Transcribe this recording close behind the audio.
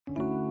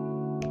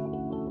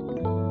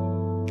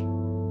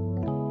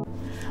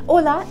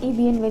Hola y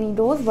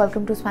bienvenidos.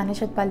 Welcome to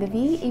Spanish with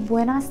Pallavi. Y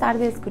buenas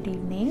tardes, good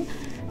evening.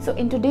 So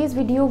in today's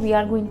video, we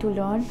are going to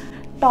learn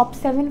top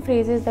 7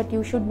 phrases that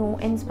you should know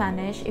in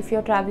Spanish if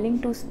you're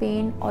traveling to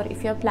Spain, or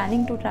if you're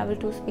planning to travel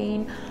to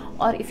Spain,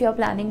 or if you're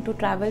planning to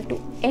travel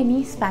to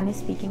any Spanish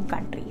speaking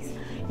countries.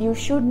 You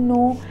should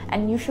know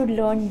and you should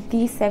learn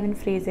these 7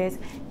 phrases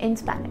in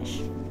Spanish.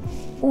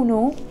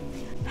 1.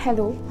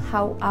 Hello,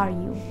 how are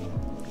you?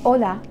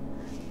 Hola,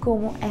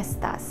 ¿cómo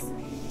estás?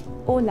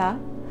 Hola,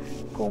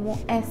 ¿cómo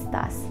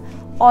estás?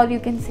 Or you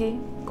can say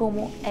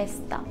 ¿cómo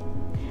está?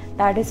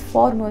 That is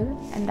formal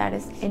and that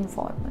is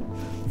informal.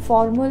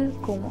 Formal,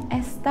 ¿cómo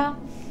está?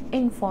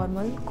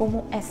 Informal,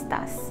 ¿cómo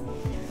estás?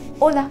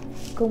 Hola,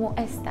 ¿cómo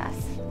estás?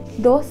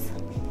 2.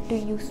 Do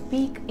you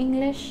speak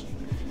English?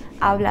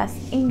 ¿Hablas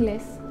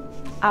inglés?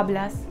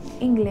 ¿Hablas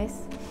inglés?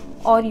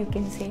 Or you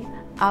can say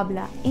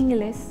habla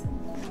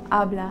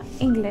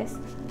inglés,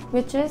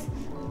 which is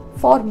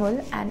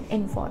formal and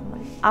informal.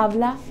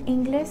 Habla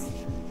inglés,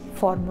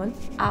 formal.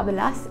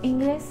 Hablas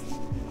inglés,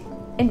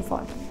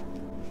 informal.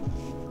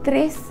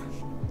 3.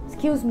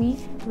 Excuse me,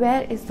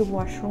 where is the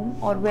washroom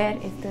or where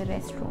is the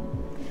restroom?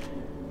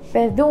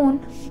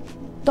 Perdón,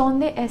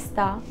 ¿dónde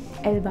está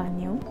el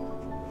baño?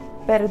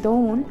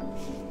 Perdón,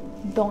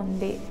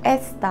 ¿dónde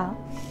está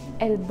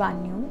el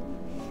baño?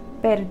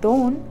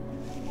 Perdón,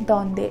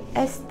 ¿dónde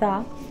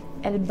está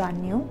el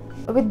baño?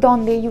 With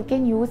donde you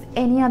can use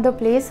any other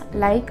place,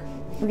 like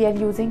we are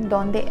using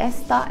donde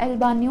está el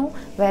baño,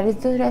 where is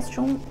the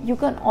restroom. You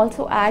can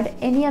also add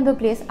any other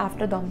place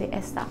after donde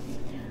está.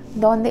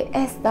 Donde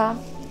está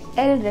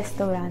el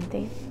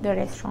restaurante, the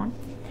restaurant.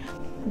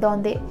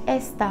 Donde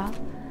está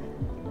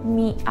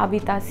mi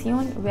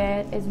habitación,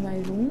 where is my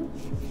room,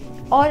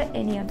 or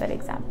any other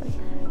example.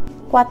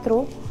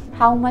 4.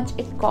 How much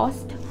it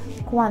cost?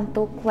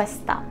 ¿Cuánto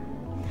cuesta?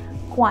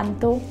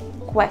 ¿Cuánto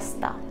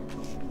cuesta?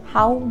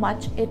 How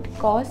much it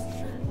cost?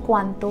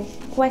 ¿Cuánto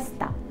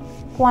cuesta?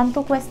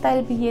 ¿Cuánto cuesta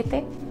el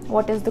billete?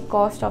 What is the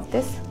cost of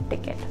this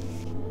ticket?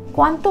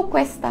 ¿Cuánto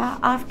cuesta?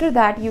 After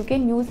that you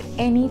can use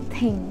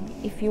anything.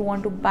 If you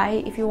want to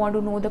buy, if you want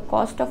to know the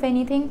cost of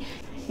anything,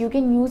 you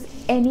can use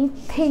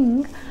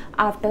anything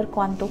after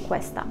 ¿cuánto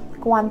cuesta?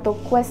 ¿Cuánto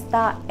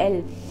cuesta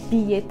el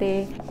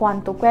billete?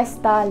 ¿Cuánto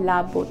cuesta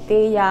la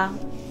botella?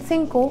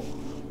 5.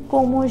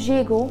 ¿Cómo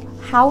llego?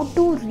 How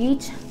to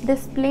reach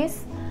this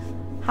place?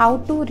 How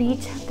to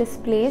reach this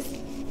place?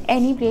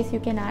 Any place you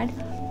can add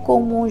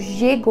 ¿Cómo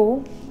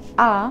llego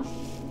a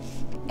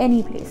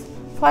any place?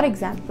 For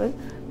example,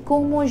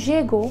 ¿Cómo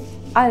llego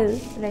al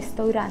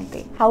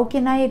restaurante? How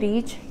can I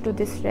reach to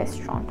this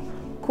restaurant?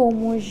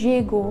 ¿Cómo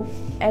llego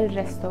al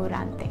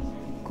restaurante?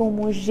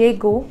 ¿Cómo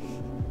llego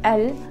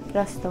al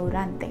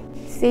restaurante?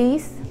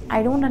 6.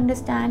 I don't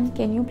understand.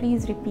 Can you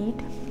please repeat?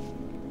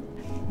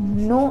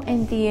 No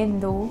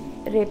entiendo.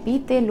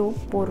 Repítelo,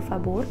 por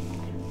favor.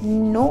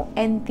 No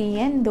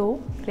entiendo.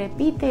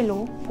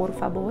 Repítelo, por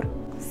favor.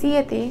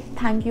 7.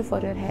 Thank you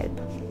for your help.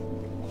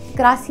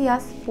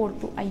 Gracias por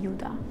tu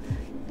ayuda.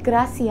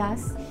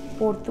 Gracias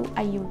por tu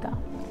ayuda.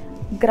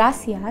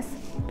 Gracias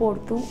por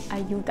tu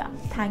ayuda.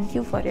 Thank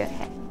you for your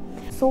help.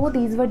 So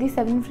these were the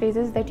 7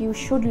 phrases that you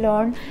should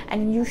learn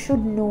and you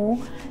should know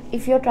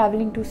if you're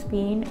traveling to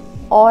Spain,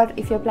 or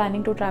if you're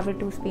planning to travel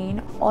to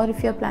Spain, or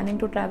if you're planning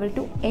to travel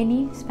to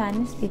any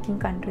Spanish speaking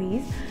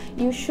countries.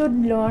 You should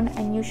learn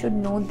and you should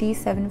know these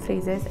 7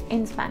 phrases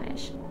in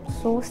Spanish.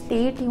 So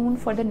stay tuned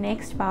for the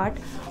next part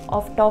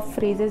of top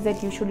phrases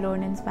that you should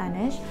learn in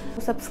Spanish.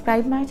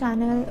 Subscribe my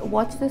channel,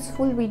 watch this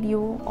full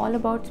video all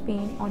about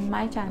Spain on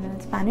my channel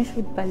Spanish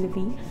with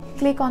Pallavi.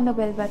 Click on the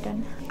bell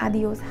button.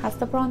 Adios,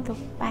 hasta pronto,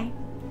 bye.